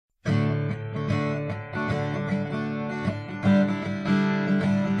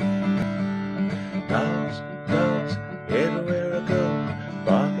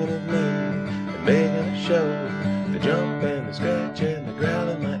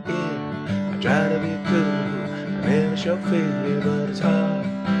show fear, but it's hard,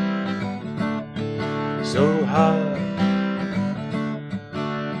 so hard.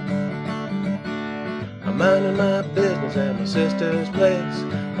 I'm minding my business at my sister's place,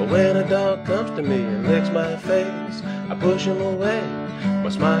 but when a dog comes to me and licks my face, I push him away, my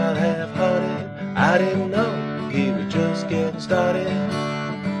smile half-hearted. I didn't know he was just getting started.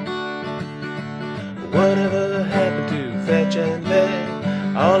 Whatever happened to fetch and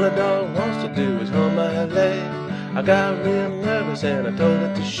beg? All a dog wants to do is hold my leg. I got real nervous and I told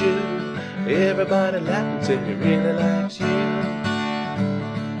it to shoo. Everybody laughed and said he really likes you.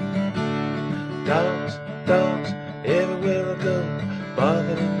 Dogs, dogs, everywhere I go,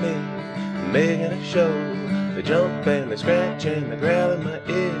 barking at me, making a show. They jump and they scratch and they growl in my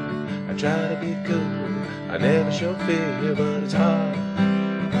ear. I try to be cool, I never show fear, but it's hard,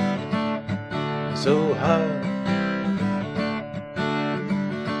 so hard.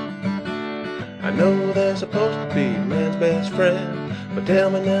 I know they're supposed to be man's best friend, but tell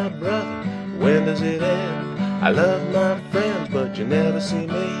me now, brother, when does it end? I love my friends, but you never see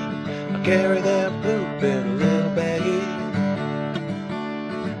me. I carry their poop in a little baggie.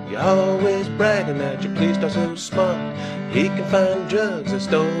 You're always bragging that your police are so smart. He can find drugs and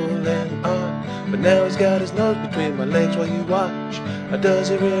stolen art, but now he's got his nose between my legs while you watch. Or does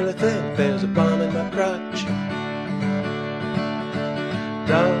he really think there's a bomb in my crotch?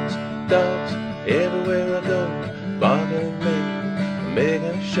 Dogs, dogs, everywhere I go, barking at me, making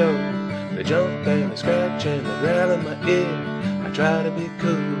a show. They jump and they scratch and they growl in my ear. I try to be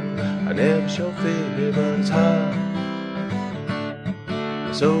cool, I never show fear, but it's hard,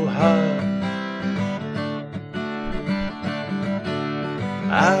 so hard.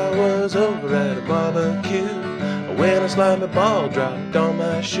 I was over at a barbecue when a slimy ball dropped on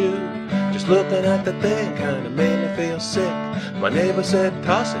my shoe. Just looking at the thing kinda made me feel sick. My neighbor said,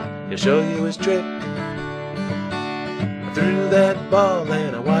 toss it, he'll show you his trick. I threw that ball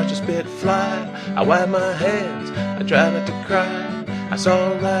and I watched it spit fly. I wiped my hands, I tried not to cry. I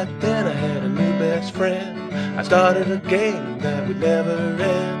saw right then I had a new best friend. I started a game that would never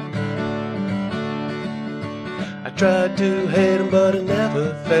end. I tried to hate them, but it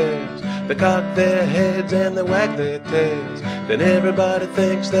never fails. They cock their heads and they wag their tails. Then everybody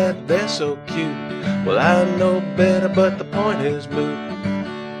thinks that they're so cute. Well, I know better, but the point is moot.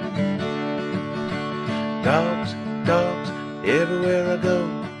 Dogs, dogs, everywhere I go,